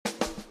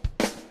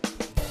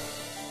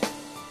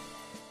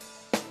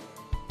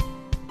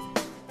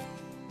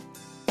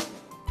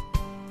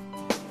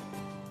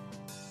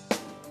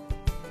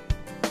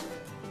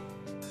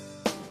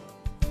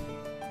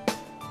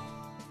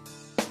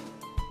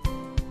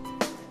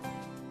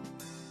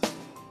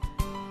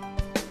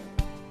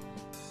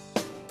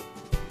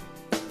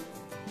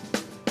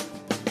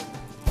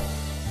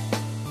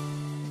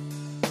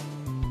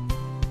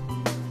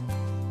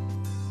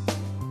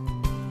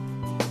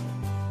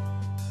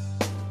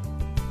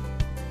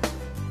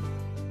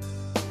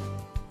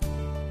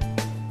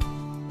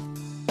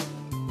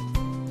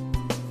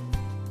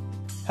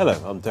Hello,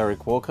 I'm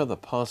Derek Walker, the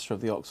pastor of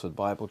the Oxford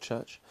Bible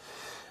Church,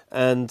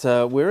 and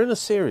we're in a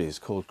series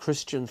called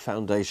Christian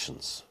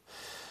Foundations,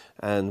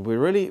 and we're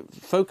really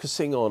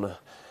focusing on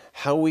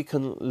how we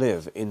can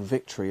live in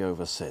victory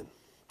over sin.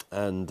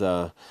 And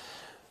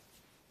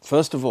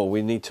first of all,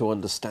 we need to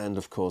understand,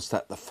 of course,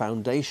 that the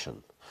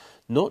foundation,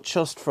 not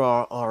just for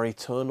our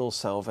eternal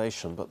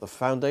salvation, but the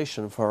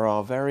foundation for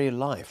our very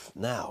life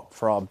now,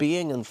 for our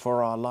being and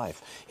for our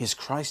life, is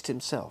Christ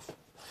himself.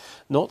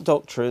 Not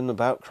doctrine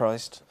about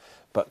Christ,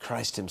 but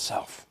Christ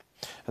himself.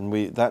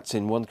 And that's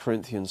in 1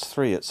 Corinthians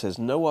 3. It says,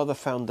 "No other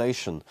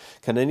foundation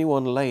can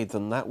anyone lay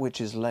than that which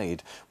is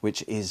laid,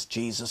 which is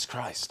Jesus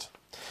Christ."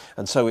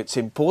 And so it's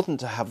important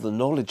to have the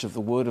knowledge of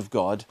the Word of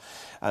God.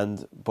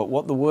 But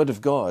what the Word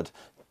of God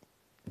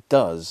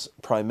does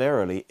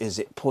primarily is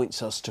it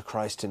points us to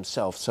Christ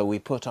himself. So we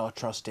put our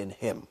trust in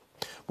him.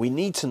 We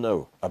need to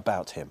know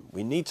about him.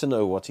 We need to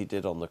know what he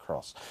did on the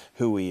cross,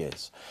 who he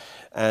is.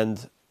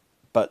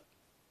 But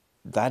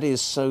that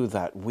is so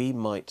that we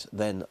might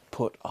then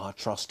put our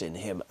trust in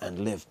him and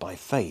live by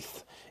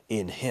faith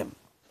in him.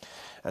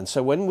 And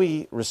so when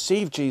we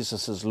receive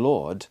Jesus as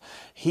Lord,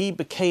 he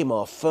became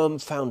our firm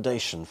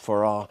foundation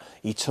for our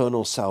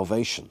eternal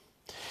salvation.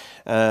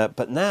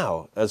 But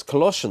now, as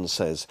Colossians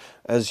says,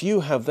 as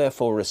you have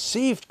therefore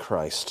received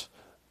Christ,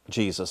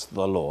 Jesus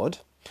the Lord,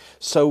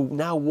 so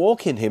now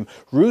walk in him,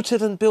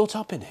 rooted and built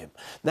up in him.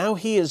 Now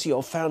he is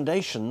your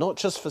foundation, not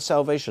just for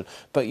salvation,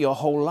 but your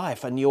whole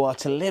life. And you are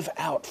to live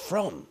out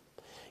from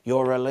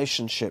your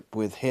relationship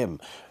with him,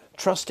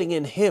 trusting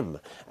in him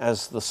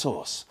as the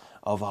source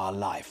of our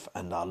life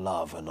and our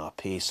love and our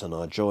peace and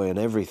our joy and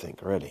everything,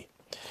 really.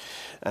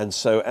 And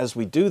so as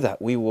we do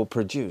that, we will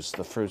produce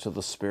the fruit of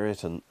the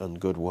Spirit and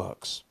good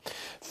works.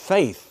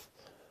 Faith,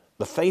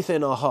 the faith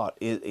in our heart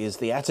is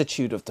the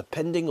attitude of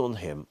depending on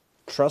him,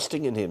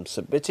 trusting in him,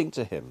 submitting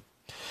to him.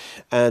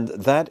 And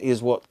that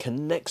is what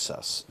connects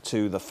us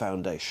to the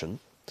foundation.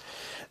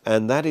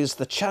 And that is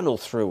the channel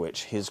through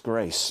which his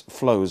grace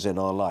flows in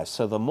our lives.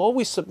 So the more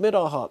we submit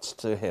our hearts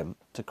to him,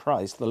 to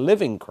Christ, the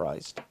living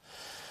Christ,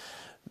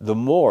 the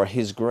more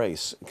his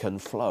grace can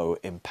flow,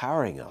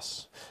 empowering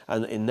us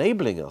and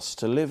enabling us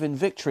to live in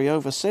victory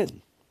over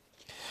sin.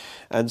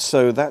 And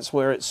so that's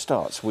where it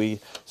starts. We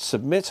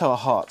submit our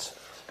heart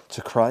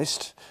to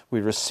Christ. We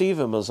receive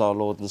him as our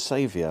Lord and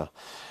Saviour.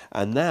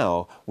 And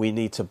now we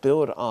need to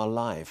build our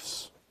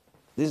lives,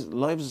 these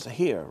lives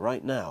here,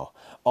 right now,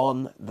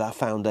 on the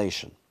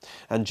foundation.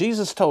 And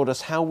Jesus told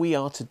us how we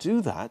are to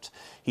do that.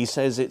 He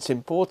says it's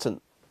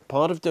important,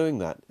 part of doing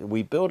that,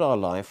 we build our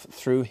life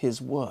through his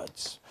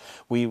words.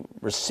 We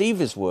receive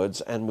his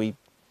words and we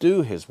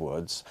do his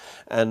words.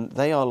 And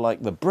they are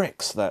like the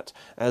bricks that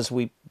as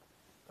we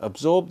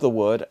absorb the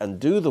word and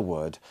do the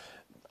word,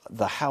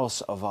 the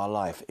house of our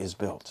life is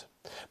built.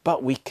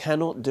 But we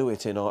cannot do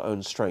it in our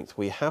own strength.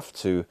 We have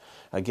to,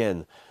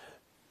 again,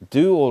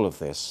 do all of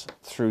this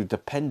through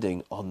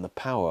depending on the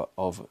power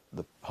of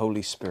the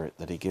Holy Spirit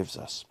that he gives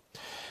us.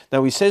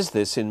 Now he says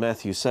this in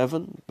Matthew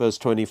 7, verse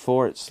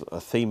 24. It's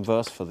a theme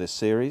verse for this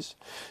series.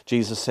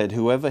 Jesus said,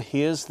 "Whoever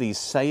hears these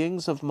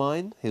sayings of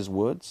mine," his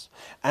words,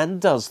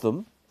 "and does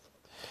them,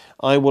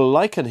 I will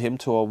liken him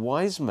to a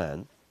wise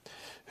man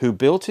who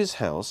built his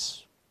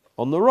house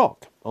on the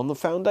rock, on the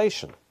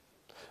foundation,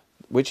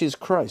 which is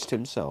Christ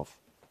himself.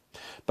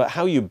 But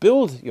how you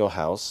build your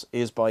house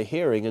is by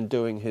hearing and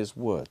doing his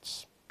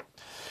words."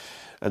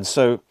 And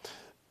so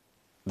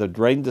the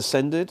rain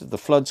descended, the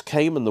floods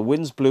came, and the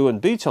winds blew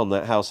and beat on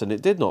that house, and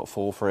it did not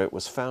fall, for it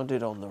was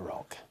founded on the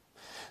rock.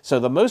 So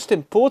the most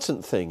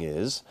important thing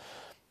is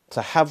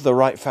to have the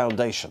right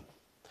foundation,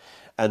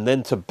 and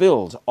then to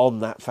build on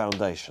that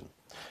foundation.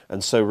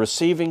 And so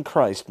receiving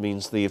Christ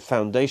means the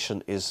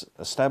foundation is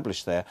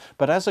established there.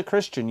 But as a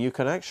Christian, you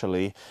can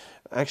actually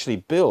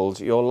build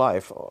your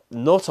life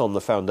not on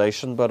the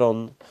foundation, but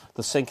on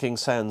the sinking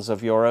sands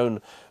of your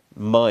own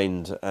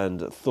mind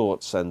and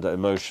thoughts and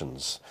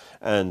emotions.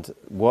 And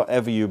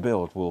whatever you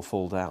build will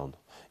fall down,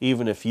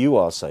 even if you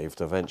are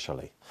saved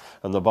eventually.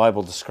 And the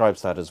Bible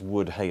describes that as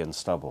wood, hay and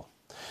stubble.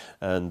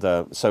 And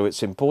so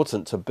it's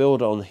important to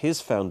build on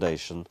his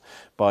foundation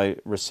by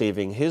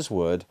receiving his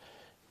word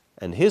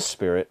and his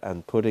Spirit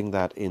and putting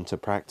that into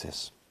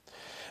practice.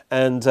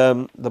 And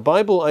the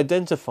Bible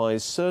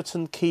identifies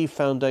certain key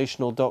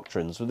foundational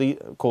doctrines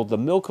called the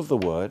milk of the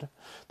Word,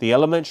 the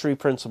elementary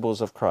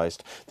principles of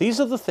Christ. These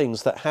are the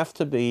things that have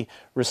to be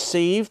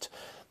received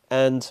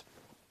and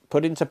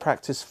put into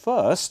practice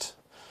first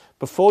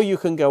before you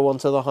can go on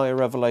to the higher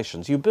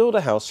revelations. You build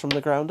a house from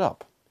the ground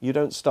up. You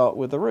don't start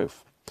with the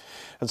roof.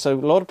 And so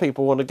a lot of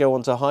people want to go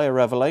on to higher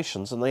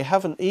revelations and they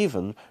haven't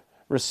even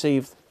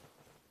received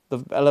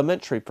the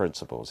elementary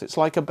principles. It's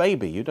like a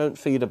baby. You don't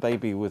feed a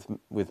baby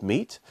with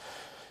meat.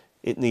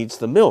 It needs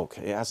the milk.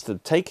 It has to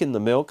take in the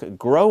milk,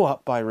 grow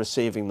up by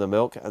receiving the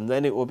milk, and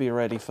then it will be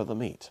ready for the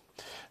meat.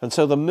 And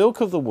so the milk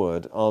of the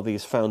Word are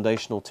these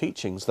foundational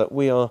teachings that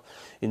we are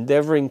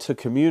endeavoring to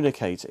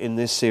communicate in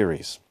this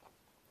series.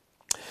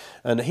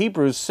 And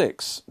Hebrews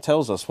 6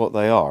 tells us what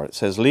they are. It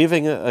says,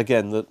 leaving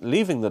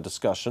the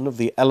discussion of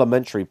the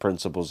elementary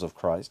principles of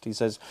Christ, he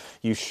says,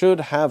 you should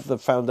have the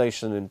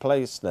foundation in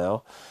place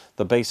now,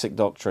 the basic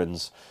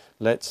doctrines.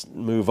 Let's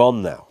move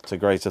on now to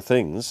greater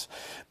things.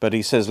 But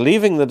he says,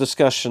 leaving the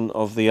discussion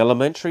of the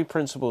elementary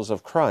principles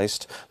of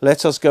Christ,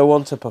 let us go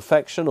on to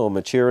perfection or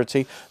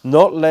maturity,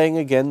 not laying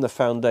again the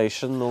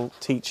foundational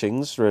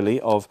teachings, really,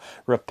 of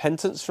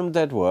repentance from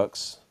dead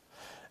works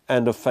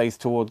and of faith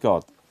toward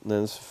God. And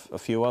there's a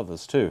few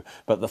others too.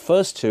 But the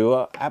first two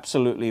are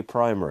absolutely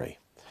primary,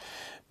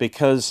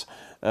 because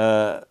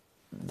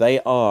they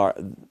are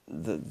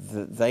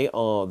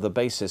the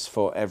basis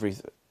for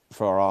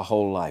our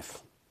whole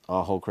life.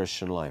 Our whole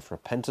Christian life.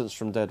 Repentance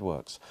from dead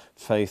works,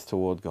 faith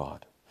toward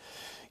God.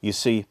 You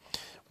see,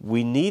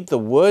 we need the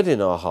word in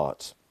our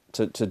heart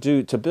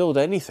to build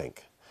anything.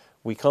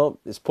 We can't.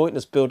 It's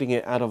pointless building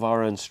it out of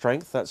our own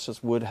strength. That's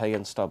just wood, hay,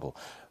 and stubble.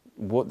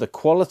 What the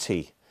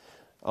quality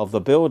of the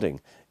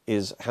building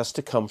has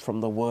to come from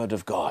the Word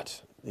of God,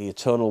 the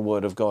eternal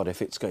Word of God,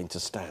 if it's going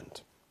to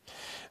stand.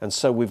 And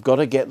so we've got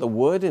to get the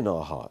Word in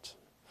our heart.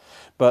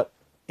 But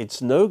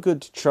it's no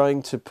good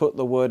trying to put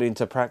the Word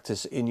into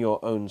practice in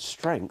your own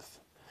strength.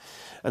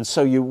 And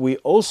so we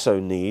also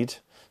need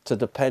to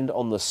depend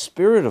on the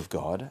Spirit of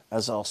God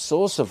as our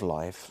source of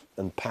life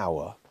and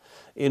power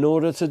in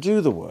order to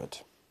do the Word.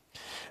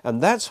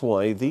 And that's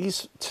why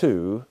these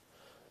two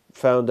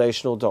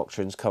foundational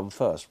doctrines come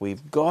first.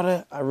 We've got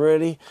to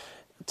really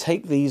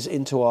take these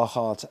into our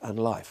heart and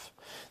life.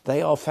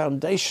 They are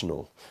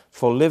foundational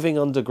for living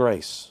under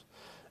grace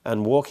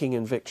and walking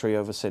in victory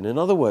over sin. In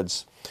other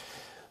words,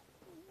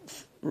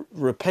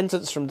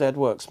 repentance from dead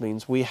works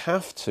means we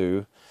have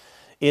to,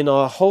 in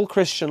our whole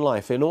Christian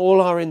life, in all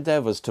our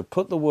endeavors to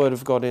put the Word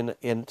of God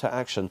into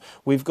action,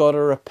 we've got to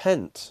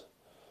repent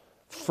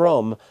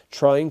from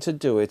trying to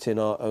do it in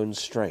our own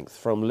strength,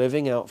 from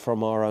living out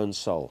from our own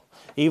soul.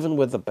 Even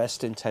with the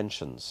best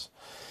intentions,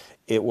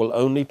 it will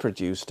only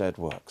produce dead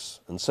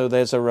works. And so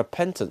there's a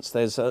repentance.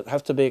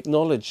 Have to be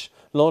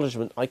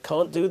acknowledgement. I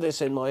can't do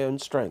this in my own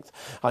strength.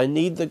 I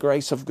need the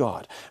grace of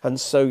God. And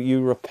so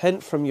you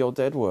repent from your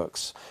dead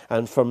works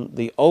and from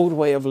the old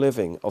way of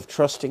living, of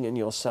trusting in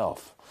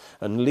yourself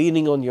and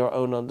leaning on your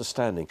own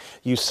understanding.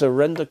 You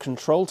surrender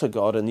control to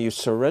God, and you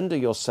surrender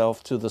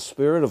yourself to the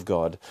Spirit of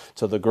God,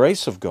 to the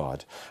grace of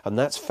God, and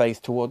that's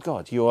faith toward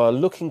God. You are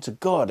looking to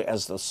God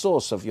as the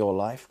source of your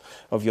life,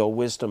 of your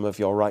wisdom, of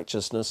your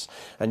righteousness,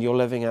 and you're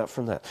living out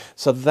from that.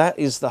 So that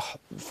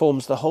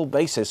forms the whole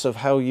basis of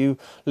how you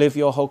live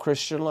your whole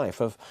Christian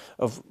life, of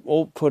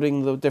all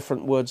putting the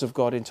different words of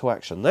God into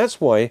action.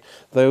 That's why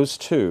those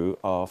two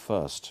are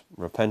first: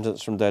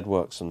 repentance from dead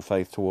works and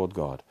faith toward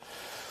God.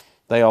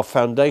 They are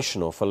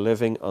foundational for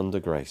living under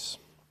grace.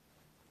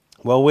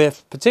 Well, we're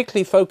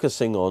particularly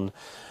focusing on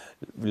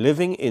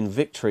living in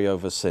victory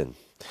over sin.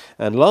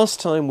 And last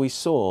time we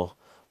saw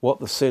what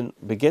the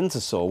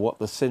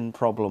sin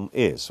problem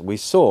is. We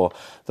saw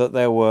that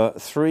there were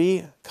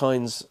three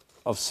kinds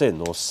of sin,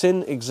 or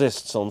sin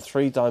exists on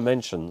three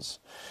dimensions.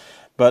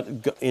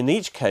 But in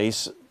each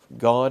case,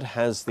 God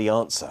has the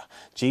answer.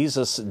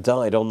 Jesus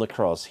died on the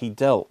cross. He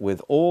dealt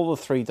with all the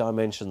three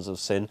dimensions of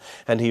sin,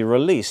 and he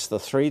released the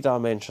three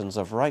dimensions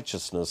of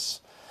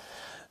righteousness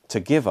to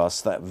give us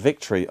that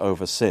victory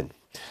over sin.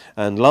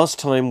 And last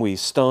time we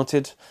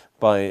started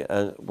by,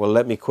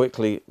 let me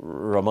quickly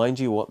remind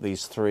you what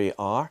these three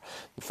are.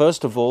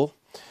 First of all,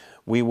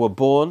 we were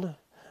born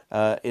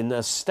in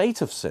a state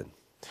of sin.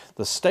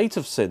 The state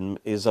of sin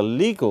is a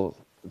legal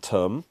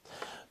term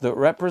that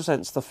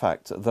represents the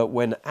fact that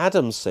when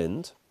Adam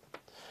sinned,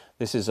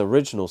 this is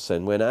original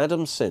sin. When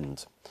Adam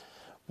sinned,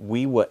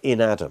 we were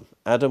in Adam.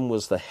 Adam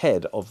was the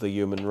head of the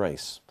human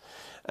race.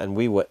 And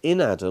we were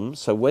in Adam,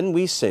 so when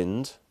we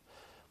sinned,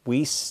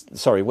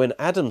 when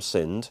Adam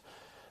sinned,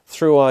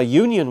 through our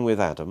union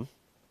with Adam,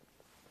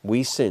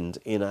 we sinned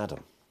in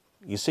Adam.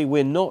 You see,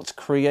 we're not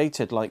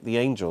created like the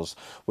angels,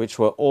 which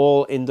were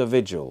all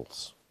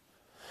individuals.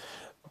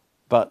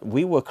 But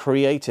we were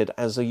created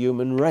as a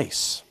human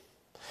race.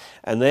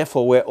 And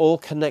therefore we're all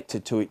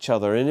connected to each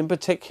other. And in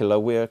particular,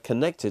 we're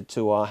connected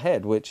to our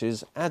head, which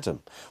is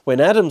Adam.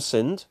 When Adam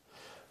sinned,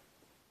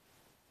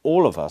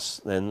 all of us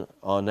then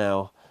are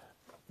now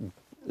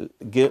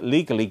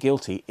legally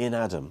guilty in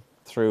Adam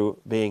through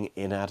being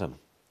in Adam.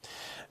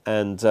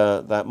 And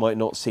that might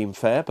not seem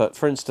fair, but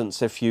for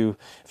instance, if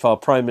our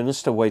Prime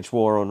Minister waged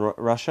war on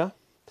Russia,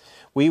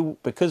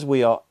 because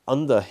we are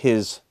under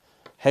his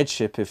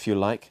headship, if you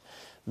like,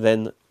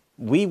 then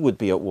we would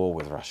be at war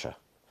with Russia,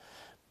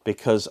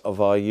 because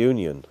of our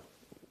union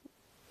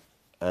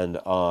and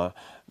our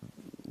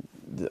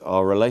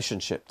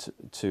relationship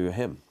to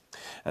him.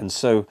 And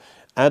so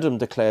Adam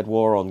declared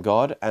war on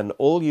God, and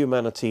all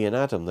humanity in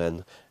Adam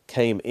then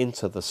came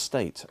into the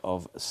state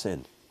of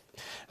sin.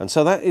 And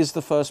so that is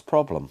the first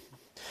problem.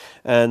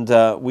 And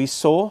we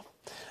saw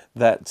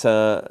that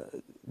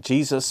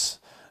Jesus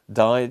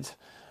died.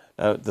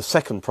 The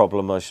second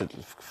problem, I should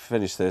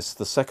finish this,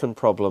 the second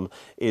problem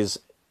is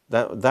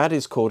that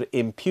is called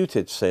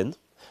imputed sin.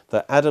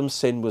 that Adam's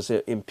sin was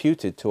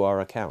imputed to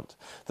our account.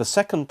 The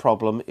second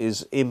problem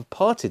is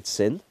imparted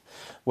sin.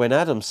 When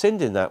Adam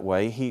sinned in that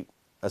way,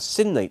 a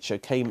sin nature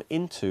came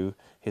into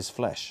his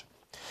flesh.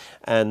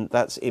 And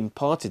that's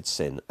imparted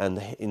sin.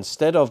 And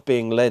instead of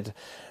being led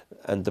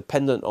and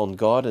dependent on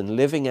God and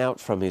living out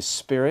from his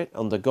spirit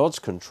under God's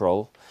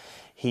control,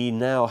 he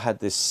now had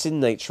this sin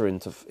nature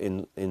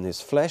in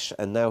his flesh,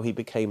 and now he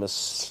became a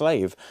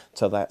slave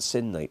to that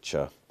sin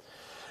nature.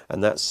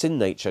 And that sin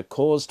nature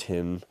caused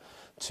him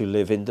to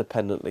live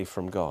independently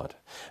from God.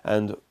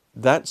 And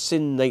that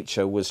sin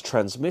nature was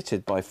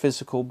transmitted by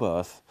physical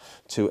birth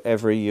to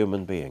every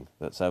human being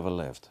that's ever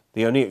lived.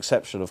 The only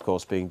exception, of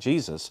course, being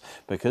Jesus.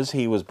 Because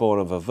he was born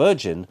of a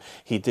virgin,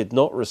 he did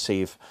not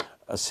receive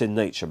a sin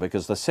nature,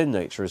 because the sin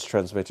nature is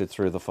transmitted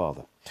through the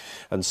Father.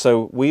 And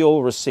so we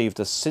all received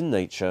a sin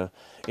nature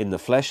in the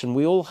flesh, and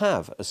we all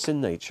have a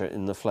sin nature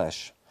in the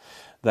flesh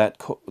that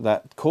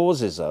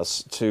causes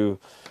us to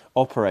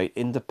operate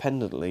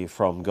independently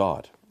from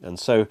God. And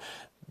so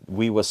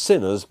we were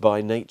sinners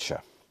by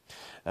nature.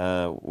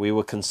 We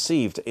were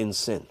conceived in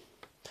sin.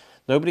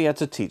 Nobody had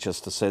to teach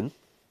us to sin.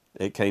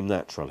 It came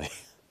naturally.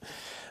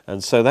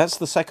 And so that's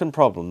the second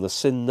problem, the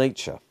sin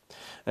nature.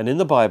 And in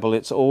the Bible,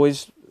 it's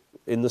always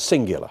in the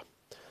singular.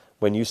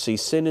 When you see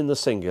sin in the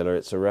singular,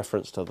 it's a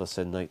reference to the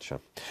sin nature.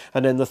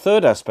 And then the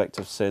third aspect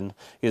of sin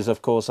is,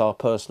 of course, our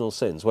personal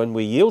sins. When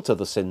we yield to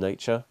the sin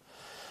nature,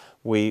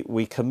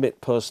 we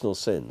commit personal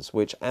sins,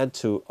 which add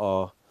to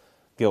our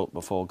guilt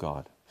before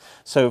God.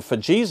 So for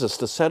Jesus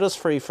to set us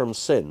free from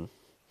sin,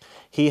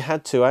 he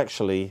had to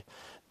actually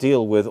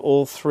deal with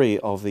all three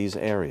of these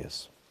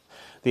areas.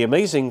 The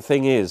amazing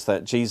thing is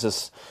that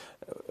Jesus,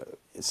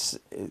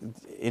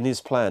 in his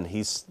plan,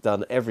 he's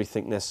done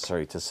everything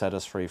necessary to set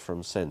us free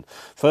from sin.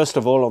 First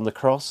of all, on the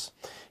cross,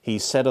 he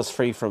set us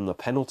free from the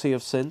penalty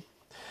of sin.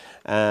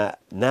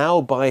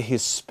 Now, by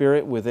his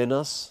Spirit within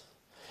us,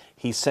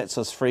 he sets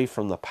us free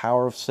from the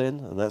power of sin,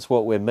 and that's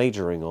what we're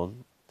majoring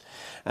on.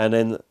 And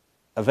then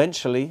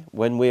eventually,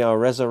 when we are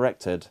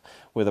resurrected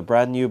with a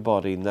brand new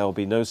body, and there will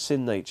be no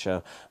sin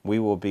nature, we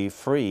will be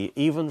free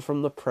even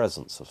from the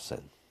presence of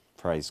sin.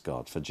 Praise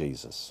God for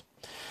Jesus.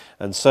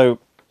 And so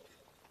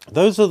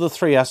those are the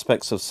three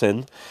aspects of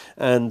sin.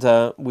 And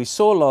we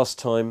saw last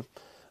time,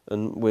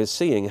 and we're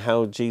seeing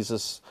how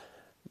Jesus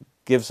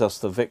gives us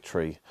the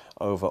victory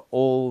over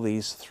all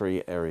these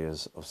three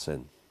areas of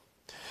sin.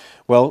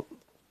 Well,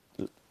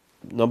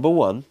 number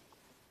one,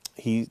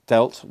 he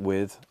dealt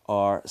with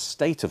our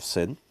state of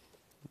sin,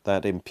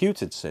 that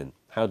imputed sin.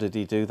 How did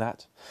he do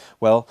that?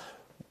 Well,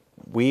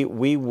 we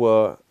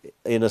were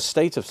in a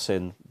state of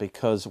sin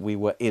because we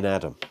were in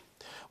Adam.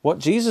 What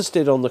Jesus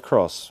did on the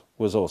cross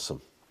was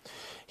awesome.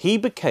 He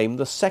became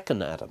the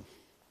second Adam.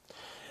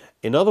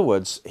 In other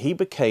words, he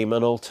became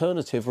an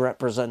alternative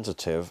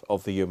representative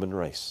of the human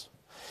race.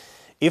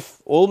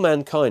 If all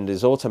mankind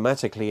is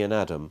automatically in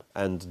Adam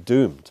and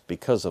doomed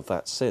because of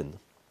that sin,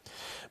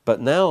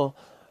 but now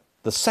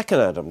the second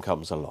Adam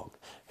comes along,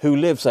 who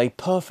lives a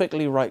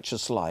perfectly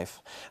righteous life,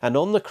 and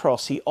on the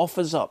cross he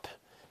offers up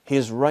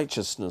his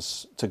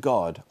righteousness to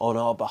God on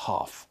our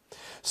behalf,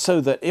 so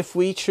that if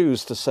we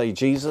choose to say,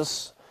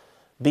 Jesus,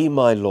 be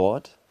my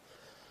Lord,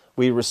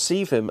 we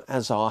receive him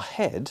as our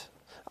head,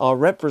 our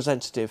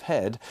representative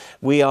head,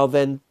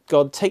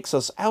 God takes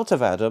us out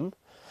of Adam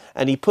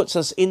and he puts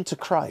us into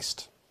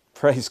Christ.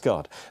 Praise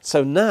God.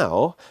 So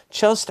now,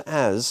 just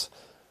as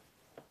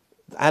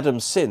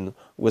Adam's sin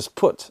was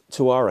put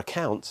to our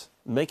account,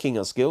 making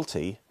us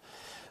guilty,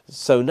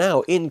 so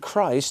now in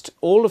Christ,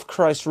 all of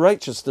Christ's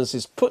righteousness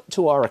is put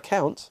to our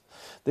account.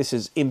 This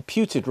is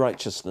imputed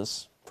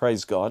righteousness,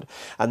 praise God.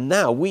 And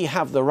now we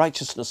have the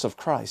righteousness of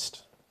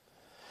Christ.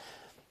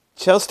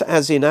 Just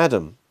as in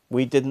Adam,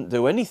 we didn't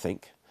do anything,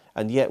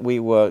 and yet we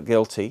were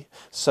guilty.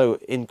 So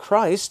in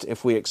Christ,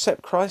 if we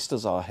accept Christ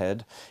as our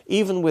head,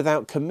 even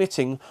without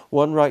committing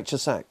one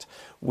righteous act,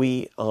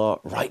 we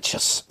are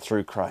righteous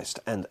through Christ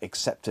and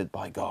accepted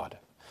by God.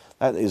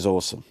 That is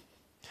awesome.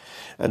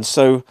 And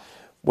so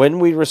when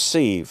we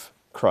receive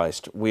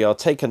Christ, we are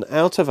taken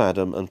out of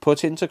Adam and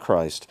put into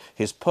Christ.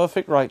 His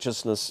perfect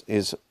righteousness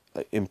is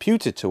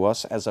imputed to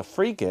us as a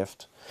free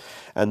gift,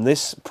 and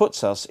this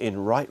puts us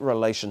in right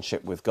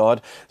relationship with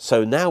God.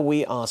 So now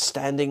we are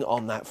standing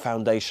on that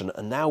foundation,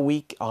 and now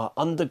we are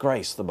under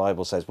grace, the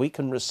Bible says. We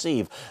can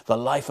receive the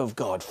life of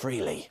God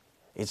freely.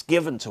 It's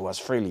given to us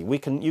freely.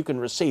 You can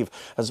receive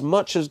as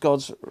much as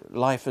God's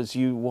life as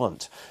you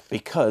want,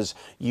 because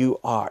you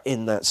are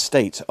in that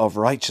state of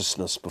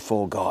righteousness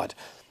before God.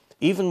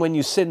 Even when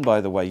you sin,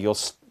 by the way,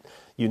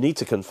 you need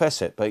to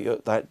confess it,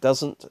 but that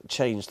doesn't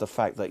change the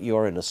fact that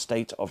you're in a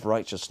state of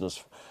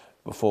righteousness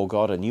before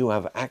God, and you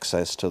have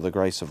access to the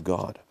grace of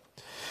God.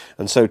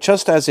 And so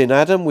just as in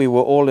Adam we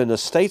were all in a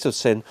state of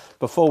sin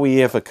before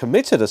we ever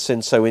committed a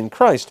sin, so in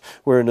Christ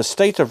we're in a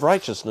state of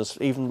righteousness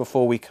even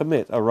before we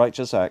commit a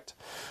righteous act.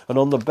 And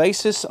on the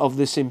basis of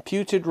this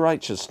imputed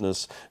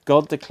righteousness,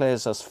 God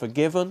declares us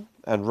forgiven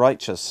and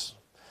righteous.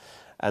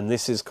 And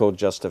this is called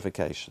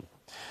justification.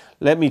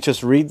 Let me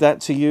just read that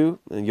to you,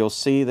 and you'll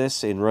see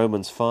this in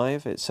Romans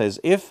 5. It says,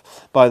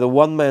 if by the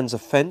one man's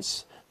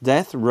offense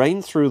death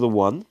reigned through the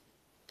one,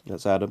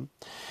 that's Adam,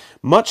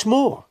 much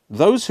more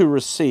those who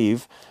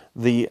receive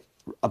the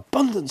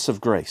abundance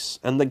of grace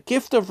and the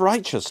gift of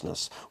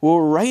righteousness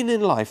will reign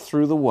in life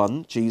through the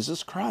one,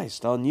 Jesus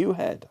Christ, our new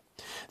head.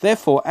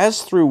 Therefore,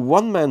 as through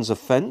one man's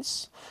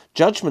offense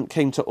judgment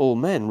came to all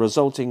men,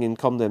 resulting in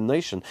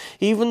condemnation,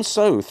 even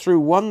so through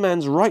one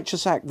man's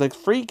righteous act the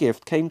free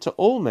gift came to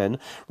all men,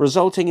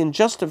 resulting in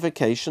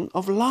justification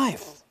of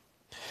life.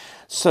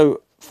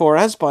 So, for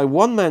as by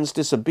one man's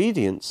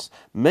disobedience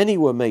many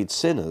were made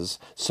sinners,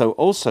 so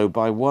also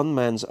by one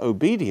man's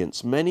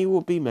obedience many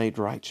will be made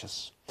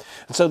righteous.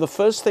 And so the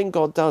first thing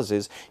God does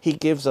is he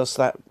gives us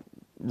that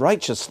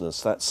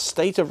righteousness, that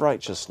state of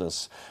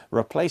righteousness,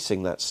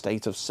 replacing that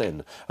state of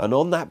sin. And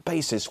on that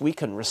basis, we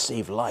can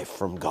receive life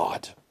from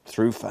God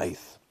through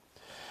faith.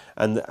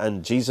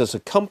 And Jesus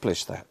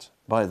accomplished that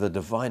by the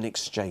divine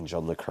exchange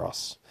on the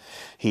cross.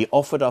 He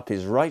offered up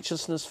his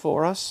righteousness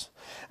for us,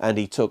 and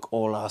he took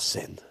all our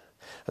sin.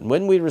 And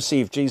when we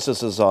receive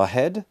Jesus as our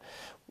head,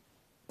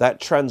 that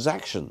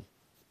transaction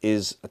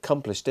is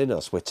accomplished in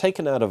us. We're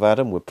taken out of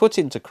Adam, we're put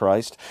into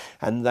Christ,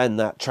 and then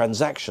that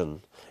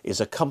transaction is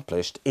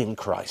accomplished in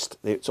Christ.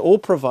 It's all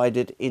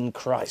provided in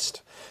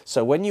Christ.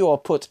 So when you are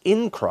put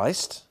in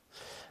Christ,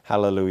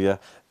 hallelujah,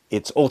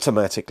 it's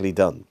automatically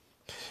done.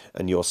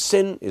 And your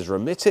sin is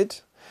remitted,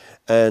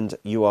 and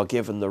you are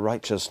given the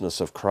righteousness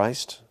of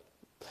Christ.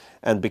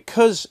 And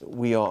because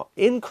we are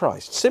in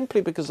Christ,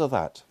 simply because of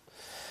that,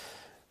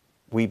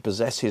 we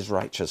possess his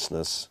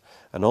righteousness.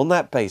 And on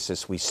that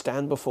basis, we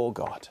stand before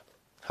God.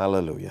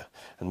 Hallelujah.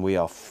 And we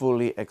are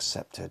fully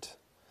accepted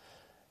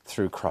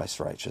through Christ's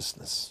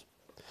righteousness.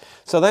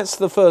 So that's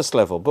the first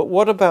level. But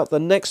what about the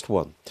next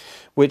one,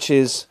 which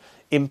is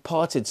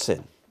imparted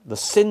sin, the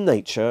sin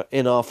nature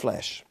in our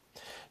flesh?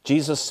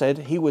 Jesus said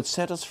he would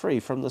set us free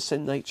from the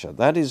sin nature.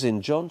 That is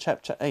in John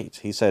chapter 8.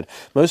 He said,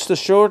 most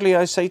assuredly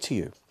I say to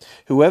you,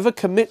 whoever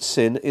commits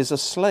sin is a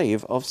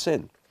slave of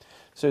sin.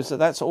 So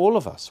that's all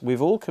of us.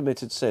 We've all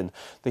committed sin.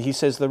 But he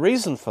says the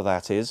reason for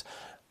that is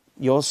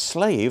you're a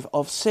slave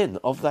of sin,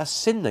 of that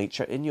sin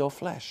nature in your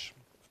flesh.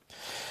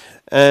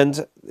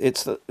 And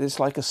it's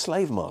like a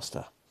slave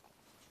master.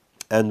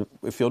 And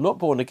if you're not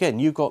born again,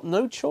 you've got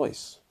no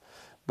choice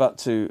but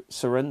to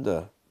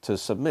surrender, to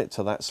submit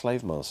to that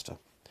slave master.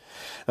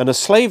 And a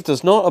slave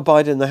does not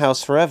abide in the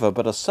house forever,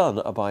 but a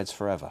son abides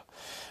forever.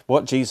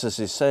 What Jesus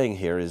is saying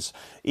here is,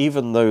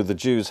 even though the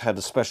Jews had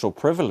a special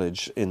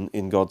privilege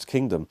in God's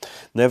kingdom,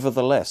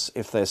 nevertheless,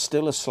 if they're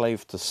still a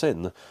slave to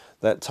sin,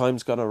 that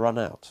time's going to run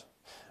out.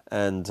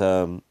 And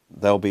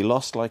they'll be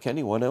lost like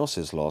anyone else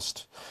is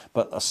lost.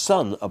 But a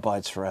son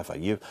abides forever.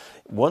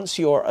 Once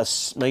you're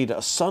made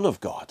a son of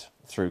God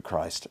through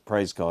Christ,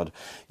 praise God,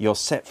 you're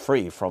set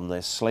free from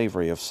this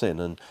slavery of sin.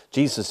 And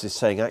Jesus is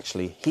saying,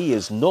 actually, he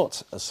is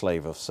not a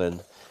slave of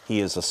sin.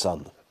 He is a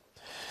son.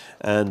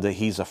 And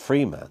he's a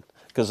free man.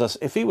 Because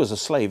if he was a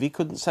slave, he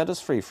couldn't set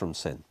us free from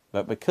sin.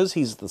 But because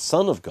he's the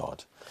Son of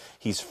God,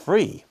 he's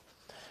free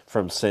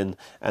from sin,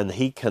 and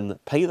he can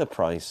pay the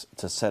price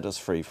to set us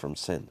free from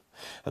sin.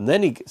 And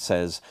then he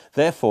says,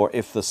 therefore,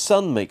 if the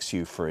Son makes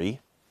you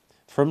free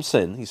from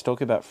sin, he's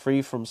talking about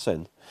free from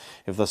sin,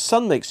 if the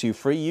Son makes you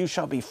free, you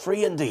shall be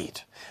free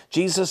indeed.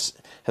 Jesus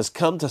has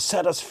come to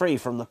set us free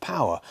from the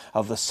power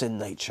of the sin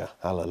nature.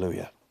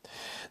 Hallelujah.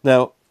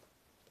 Now,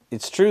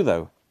 it's true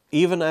though,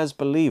 even as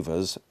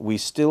believers, we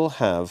still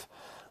have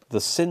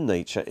the sin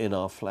nature in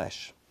our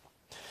flesh.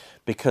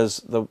 Because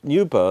the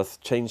new birth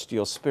changed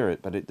your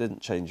spirit, but it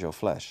didn't change your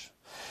flesh.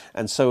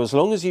 And so as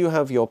long as you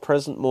have your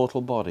present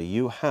mortal body,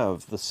 you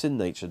have the sin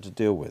nature to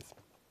deal with.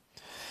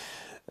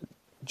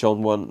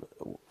 John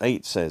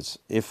 1:8 says,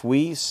 if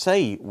we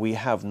say we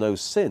have no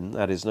sin,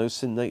 that is, no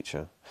sin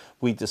nature,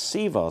 we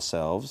deceive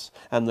ourselves,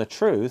 and the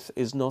truth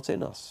is not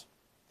in us.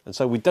 And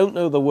so we don't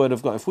know the Word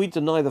of God. If we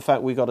deny the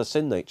fact we've got a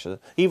sin nature,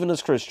 even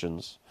as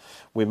Christians,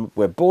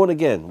 we're born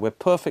again, we're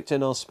perfect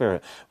in our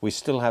spirit, we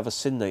still have a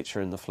sin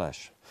nature in the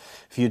flesh.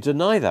 If you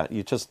deny that,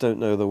 you just don't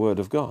know the Word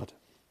of God.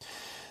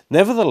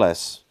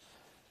 Nevertheless,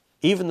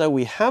 even though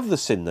we have the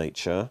sin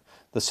nature,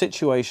 the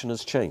situation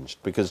has changed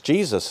because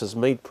Jesus has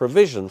made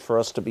provision for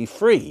us to be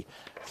free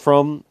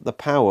from the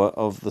power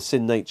of the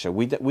sin nature.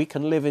 We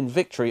can live in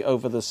victory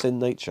over the sin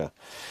nature,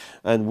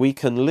 and we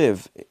can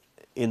live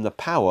in the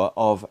power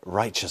of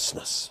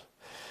righteousness.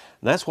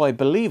 And that's why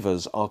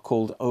believers are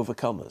called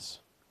overcomers.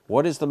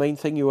 What is the main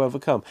thing you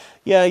overcome?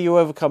 Yeah, you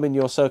overcome in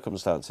your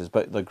circumstances,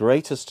 but the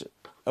greatest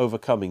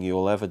overcoming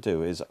you'll ever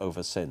do is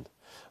over sin,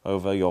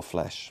 over your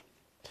flesh.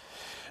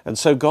 And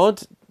so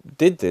God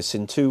did this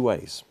in two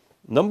ways.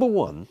 Number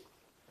one,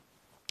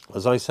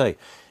 as I say,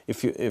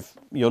 if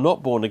you're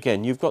not born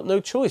again, you've got no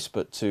choice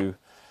but to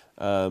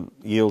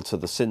yield to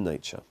the sin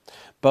nature.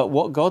 But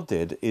what God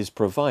did is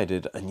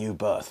provided a new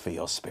birth for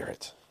your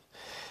spirit.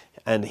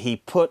 And he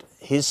put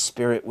his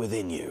spirit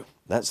within you.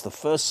 That's the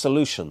first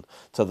solution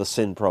to the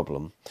sin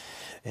problem.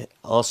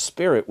 Our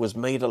spirit was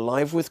made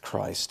alive with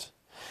Christ,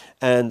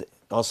 and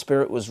our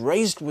spirit was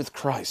raised with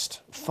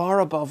Christ, far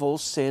above all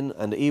sin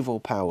and evil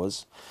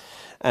powers,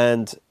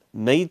 and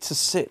made to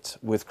sit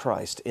with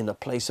Christ in a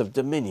place of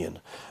dominion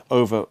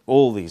over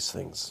all these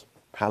things.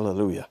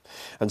 Hallelujah.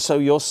 And so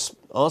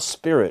our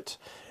spirit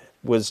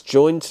was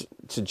joined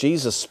to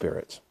Jesus'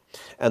 spirit,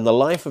 and the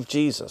life of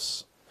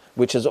Jesus,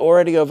 which has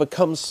already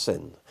overcome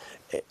sin,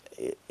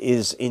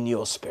 is in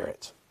your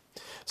spirit.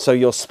 So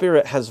your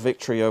spirit has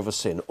victory over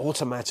sin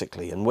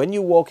automatically. And when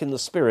you walk in the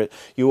Spirit,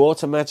 you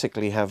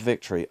automatically have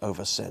victory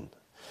over sin.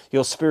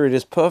 Your spirit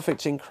is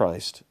perfect in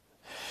Christ.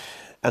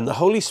 And the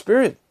Holy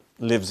Spirit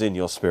lives in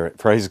your spirit,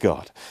 praise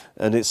God.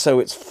 And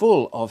it's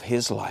full of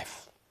His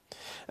life.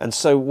 And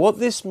so what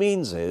this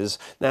means is,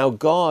 now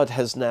God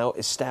has now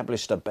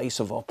established a base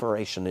of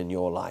operation in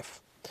your life,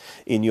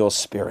 in your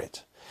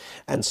spirit.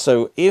 And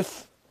so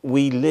if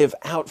we live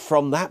out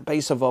from that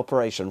base of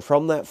operation,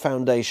 from that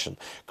foundation,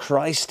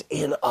 Christ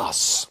in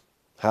us,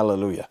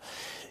 hallelujah.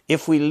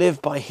 If we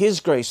live by His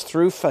grace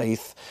through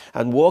faith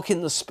and walk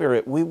in the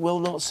Spirit, we will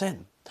not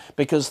sin,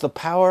 because the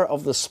power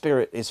of the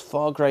Spirit is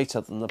far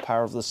greater than the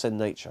power of the sin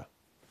nature.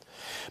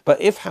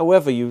 But if,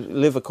 however, you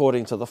live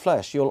according to the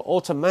flesh, you'll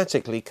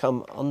automatically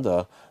come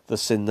under the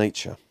sin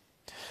nature.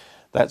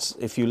 That's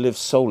if you live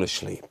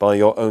soulishly by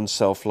your own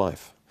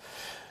self-life.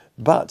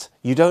 But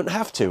you don't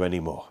have to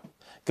anymore.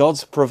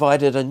 God's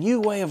provided a new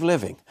way of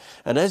living.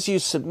 And as you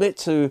submit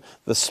to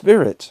the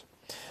Spirit,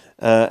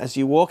 as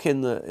you walk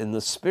in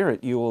the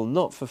Spirit, you will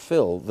not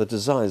fulfill the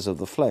desires of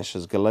the flesh,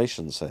 as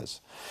Galatians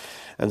says.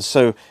 And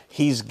so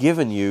He's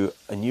given you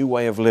a new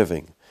way of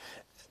living.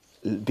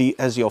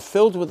 As you're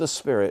filled with the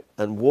Spirit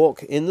and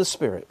walk in the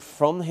Spirit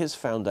from His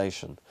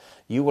foundation,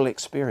 you will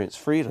experience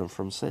freedom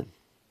from sin.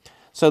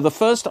 So the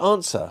first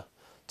answer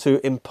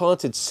to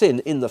imparted sin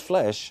in the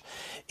flesh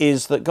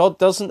is that God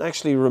doesn't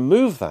actually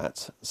remove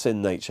that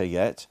sin nature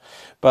yet,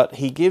 but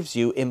He gives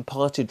you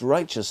imparted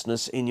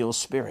righteousness in your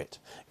spirit,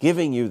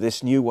 giving you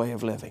this new way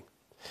of living.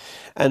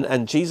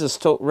 And Jesus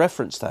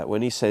referenced that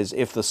when He says,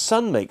 if the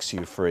Son makes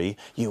you free,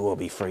 you will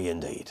be free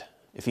indeed.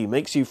 If He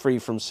makes you free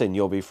from sin,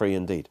 you'll be free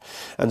indeed.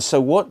 And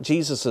so what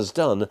Jesus has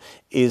done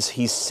is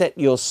He's set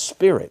your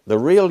spirit, the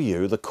real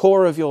you, the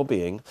core of your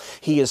being,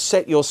 He has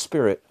set your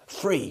spirit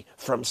free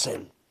from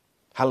sin.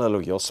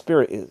 Hallelujah. Your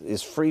spirit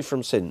is free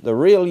from sin. The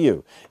real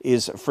you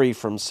is free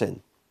from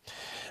sin.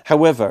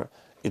 However,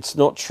 it's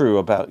not true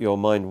about your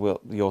mind,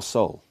 your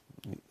soul,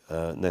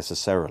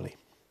 necessarily.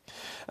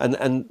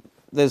 And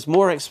there's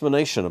more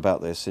explanation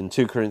about this in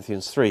 2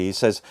 Corinthians 3. He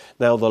says,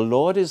 now the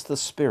Lord is the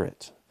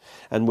Spirit,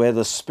 and where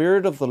the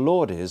Spirit of the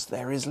Lord is,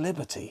 there is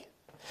liberty.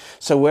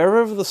 So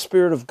wherever the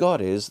Spirit of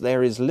God is,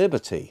 there is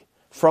liberty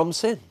from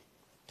sin.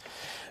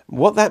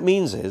 What that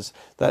means is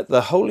that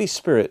the Holy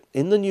Spirit,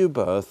 in the new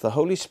birth, the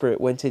Holy Spirit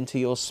went into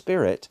your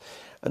spirit,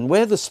 and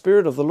where the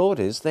Spirit of the Lord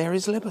is, there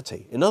is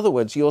liberty. In other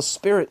words, your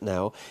spirit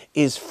now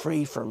is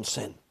free from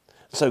sin.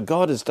 So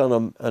God has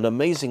done an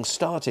amazing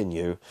start in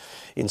you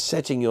in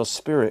setting your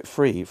spirit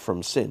free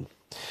from sin.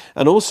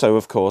 And also,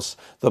 of course,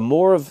 the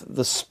more of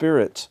the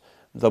Spirit,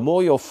 the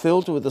more you're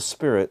filled with the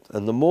Spirit,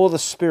 and the more the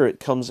Spirit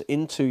comes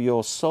into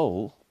your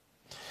soul,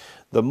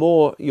 the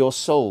more your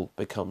soul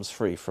becomes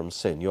free from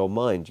sin, your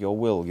mind, your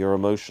will, your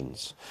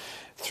emotions.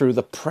 Through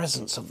the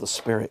presence of the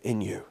Spirit in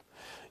you,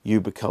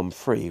 you become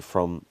free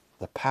from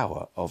the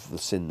power of the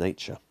sin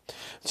nature.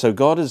 So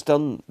God has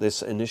done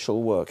this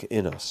initial work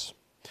in us.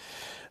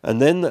 And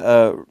then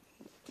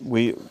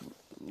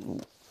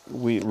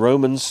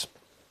Romans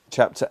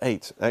chapter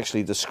 8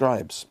 actually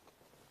describes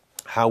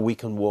how we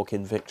can walk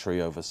in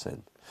victory over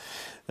sin.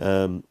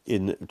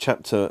 In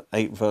chapter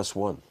 8, verse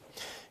 1.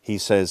 He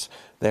says,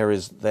 there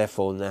is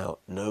therefore now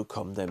no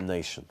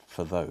condemnation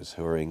for those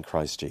who are in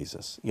Christ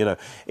Jesus. You know,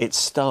 it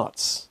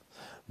starts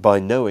by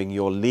knowing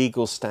your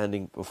legal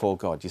standing before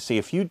God. You see,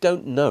 if you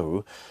don't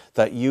know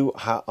that you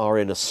are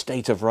in a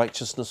state of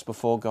righteousness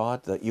before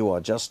God, that you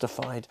are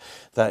justified,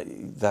 that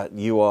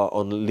you are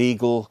on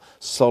legal,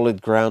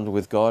 solid ground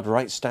with God,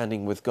 right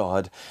standing with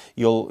God,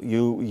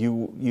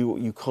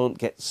 you can't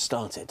get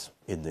started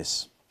in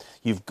this.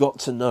 You've got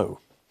to know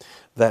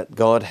that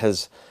God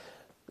has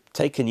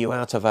taken you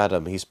out of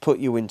Adam, He's put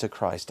you into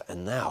Christ,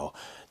 and now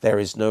there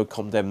is no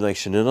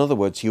condemnation. In other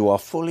words, you are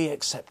fully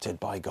accepted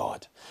by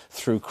God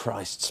through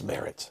Christ's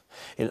merit.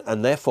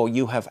 And therefore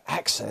you have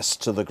access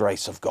to the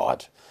grace of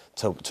God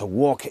to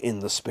walk in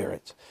the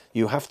Spirit.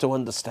 You have to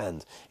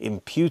understand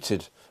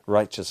imputed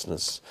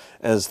righteousness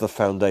as the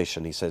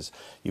foundation. He says,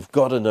 you've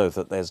got to know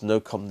that there's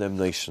no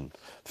condemnation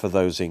for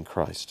those in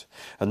Christ.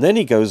 And then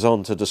he goes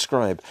on to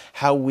describe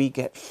how we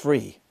get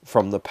free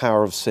from the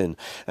power of sin,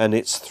 and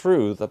it's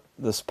through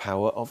this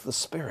power of the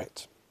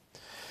Spirit.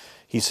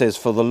 He says,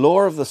 for the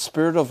law of the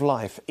Spirit of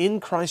life in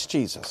Christ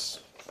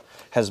Jesus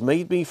has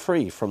made me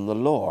free from the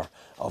law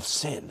of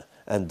sin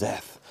and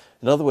death.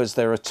 In other words,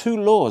 there are two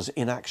laws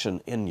in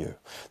action in you.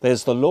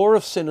 There's the law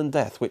of sin and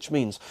death, which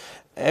means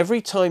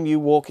every time you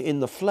walk in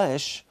the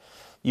flesh,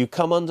 you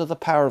come under the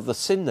power of the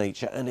sin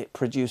nature, and it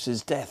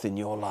produces death in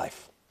your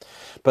life.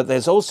 But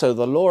there's also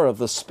the law of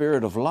the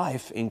Spirit of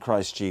life in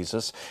Christ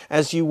Jesus.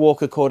 As you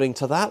walk according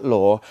to that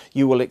law,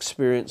 you will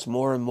experience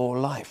more and more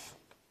life.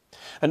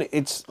 And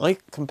I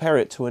compare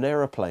it to an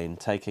aeroplane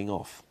taking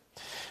off,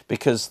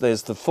 because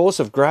there's the force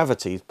of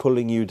gravity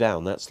pulling you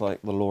down. That's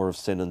like the law of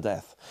sin and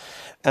death.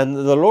 And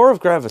the law of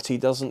gravity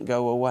doesn't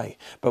go away.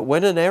 But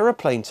when an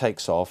aeroplane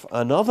takes off,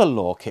 another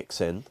law kicks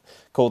in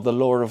called the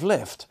law of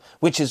lift,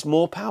 which is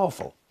more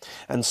powerful.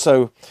 And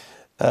so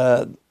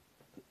the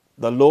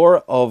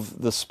law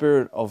of the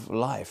Spirit of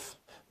life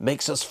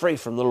makes us free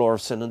from the law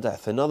of sin and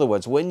death. In other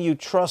words, when you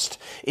trust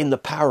in the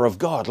power of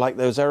God, like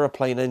those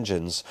aeroplane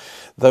engines,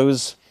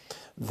 that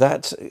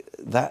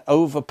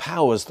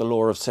overpowers the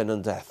law of sin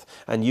and death,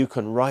 and you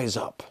can rise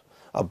up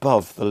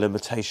above the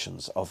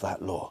limitations of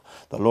that law.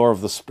 The law of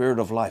the Spirit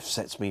of life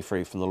sets me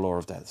free from the law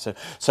of death.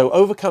 So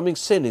overcoming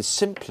sin is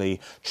simply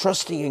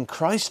trusting in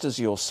Christ as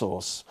your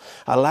source,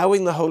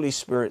 allowing the Holy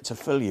Spirit to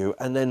fill you,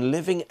 and then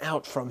living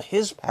out from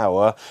His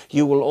power.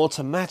 You will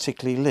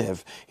automatically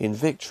live in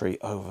victory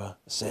over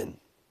sin.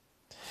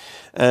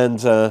 And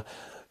the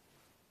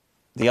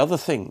other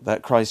thing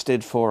that Christ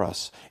did for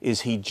us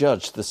is He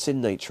judged the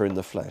sin nature in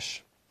the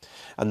flesh.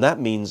 And that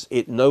means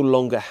it no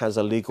longer has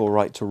a legal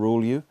right to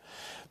rule you.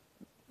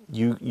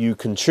 You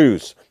can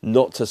choose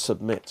not to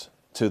submit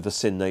to the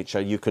sin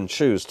nature. You can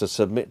choose to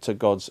submit to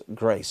God's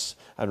grace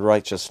and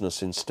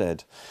righteousness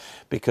instead,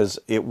 because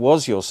it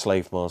was your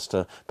slave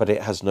master, but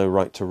it has no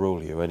right to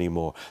rule you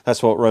anymore.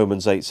 That's what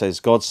Romans 8 says.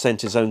 God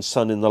sent His own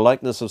Son in the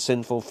likeness of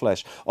sinful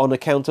flesh on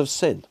account of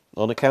sin,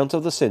 on account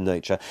of the sin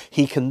nature.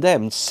 He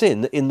condemned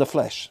sin in the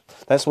flesh.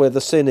 That's where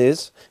the sin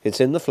is. It's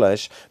in the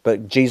flesh,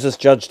 but Jesus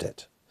judged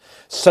it,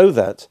 so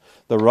that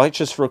the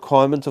righteous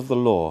requirement of the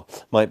law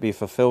might be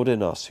fulfilled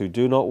in us who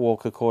do not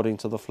walk according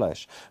to the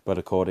flesh, but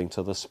according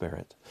to the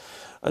Spirit.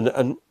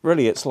 And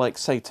really, it's like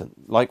Satan,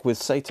 like with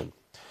Satan.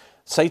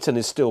 Satan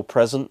is still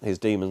present, his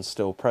demon's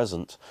still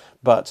present,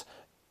 but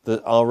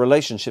our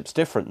relationship's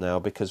different now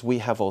because we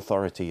have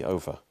authority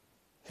over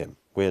him.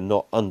 We're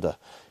not under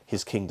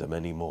his kingdom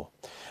anymore.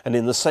 And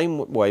in the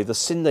same way, the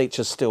sin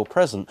nature's still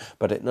present,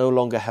 but it no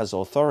longer has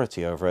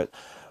authority over it.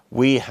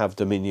 We have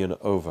dominion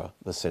over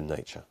the sin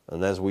nature.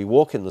 And as we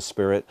walk in the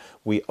Spirit,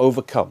 we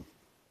overcome.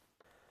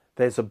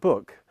 There's a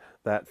book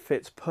that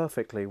fits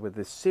perfectly with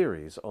this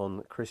series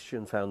on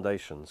Christian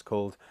foundations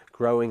called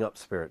Growing Up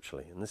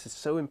Spiritually. And this is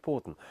so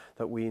important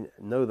that we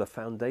know the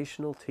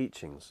foundational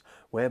teachings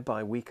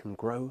whereby we can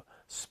grow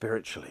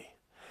spiritually.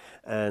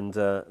 And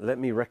let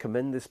me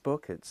recommend this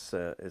book. It's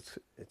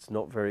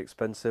not very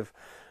expensive.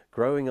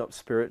 Growing Up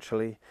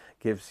Spiritually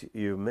gives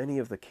you many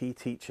of the key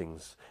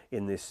teachings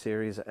in this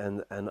series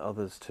and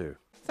others too.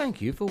 Thank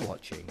you for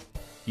watching.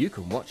 You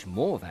can watch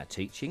more of our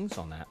teachings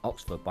on our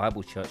Oxford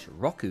Bible Church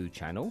Roku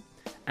channel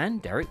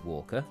and Derek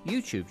Walker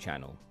YouTube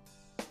channel.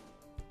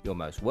 You're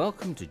most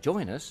welcome to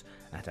join us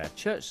at our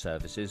church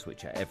services,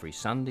 which are every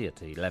Sunday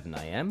at 11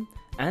 a.m.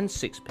 and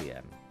 6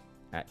 p.m.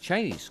 at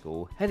Cheney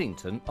School,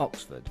 Headington,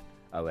 Oxford,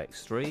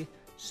 OX3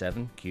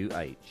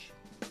 7QH.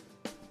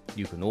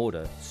 You can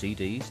order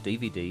CDs,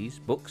 DVDs,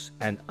 books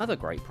and other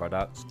great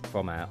products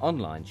from our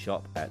online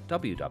shop at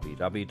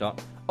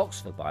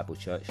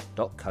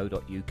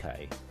www.oxfordbiblechurch.co.uk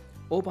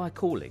or by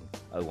calling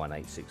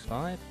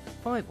 01865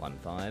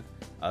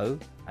 515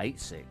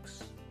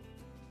 086.